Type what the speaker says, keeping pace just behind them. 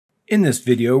In this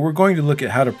video, we're going to look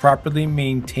at how to properly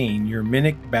maintain your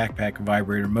Minnich Backpack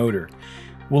Vibrator motor.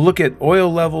 We'll look at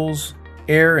oil levels,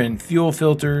 air and fuel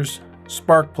filters,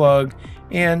 spark plug,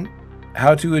 and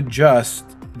how to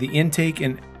adjust the intake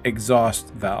and exhaust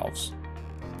valves.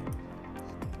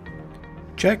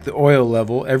 Check the oil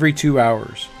level every 2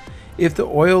 hours. If the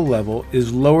oil level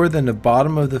is lower than the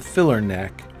bottom of the filler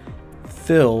neck,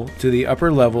 fill to the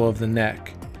upper level of the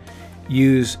neck.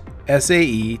 Use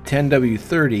SAE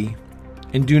 10W30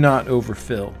 and do not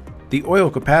overfill. The oil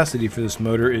capacity for this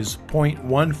motor is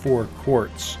 0.14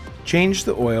 quarts. Change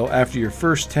the oil after your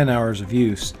first 10 hours of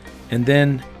use and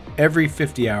then every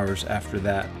 50 hours after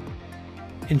that.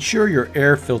 Ensure your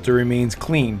air filter remains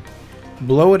clean.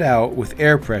 Blow it out with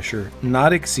air pressure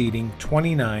not exceeding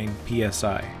 29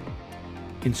 psi.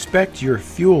 Inspect your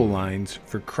fuel lines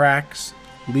for cracks,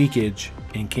 leakage,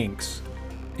 and kinks.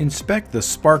 Inspect the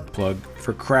spark plug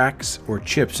for cracks or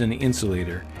chips in the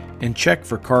insulator and check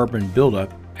for carbon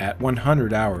buildup at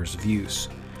 100 hours of use.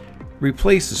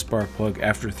 Replace the spark plug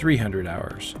after 300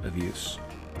 hours of use.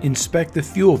 Inspect the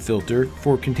fuel filter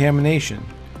for contamination.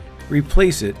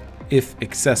 Replace it if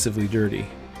excessively dirty.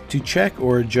 To check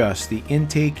or adjust the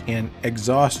intake and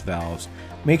exhaust valves,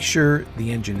 make sure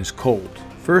the engine is cold.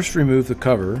 First remove the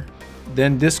cover,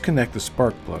 then disconnect the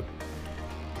spark plug.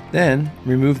 Then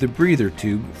remove the breather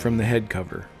tube from the head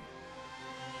cover.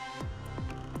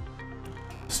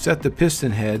 Set the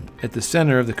piston head at the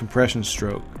center of the compression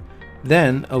stroke.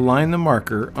 Then align the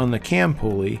marker on the cam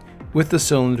pulley with the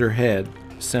cylinder head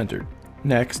centered.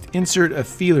 Next, insert a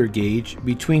feeler gauge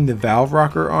between the valve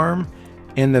rocker arm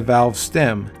and the valve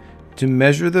stem to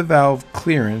measure the valve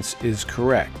clearance is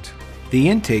correct. The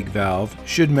intake valve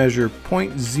should measure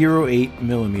 0.08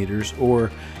 millimeters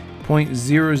or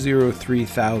 0.003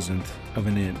 thousandth of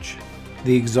an inch.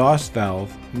 The exhaust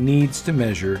valve needs to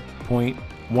measure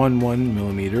 0.11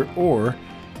 millimeter or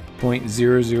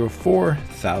 0.004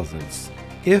 thousandths.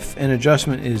 If an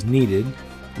adjustment is needed,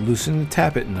 loosen the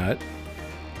tappet nut.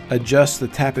 Adjust the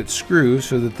tappet screw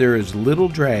so that there is little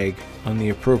drag on the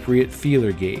appropriate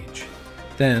feeler gauge.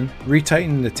 Then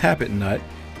retighten the tappet nut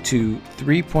to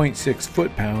 3.6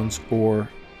 foot-pounds or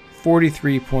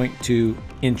 43.2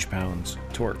 inch-pounds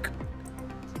torque.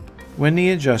 When the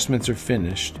adjustments are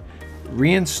finished,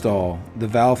 reinstall the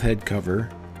valve head cover,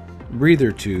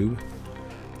 breather tube,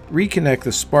 reconnect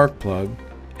the spark plug,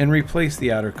 and replace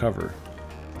the outer cover.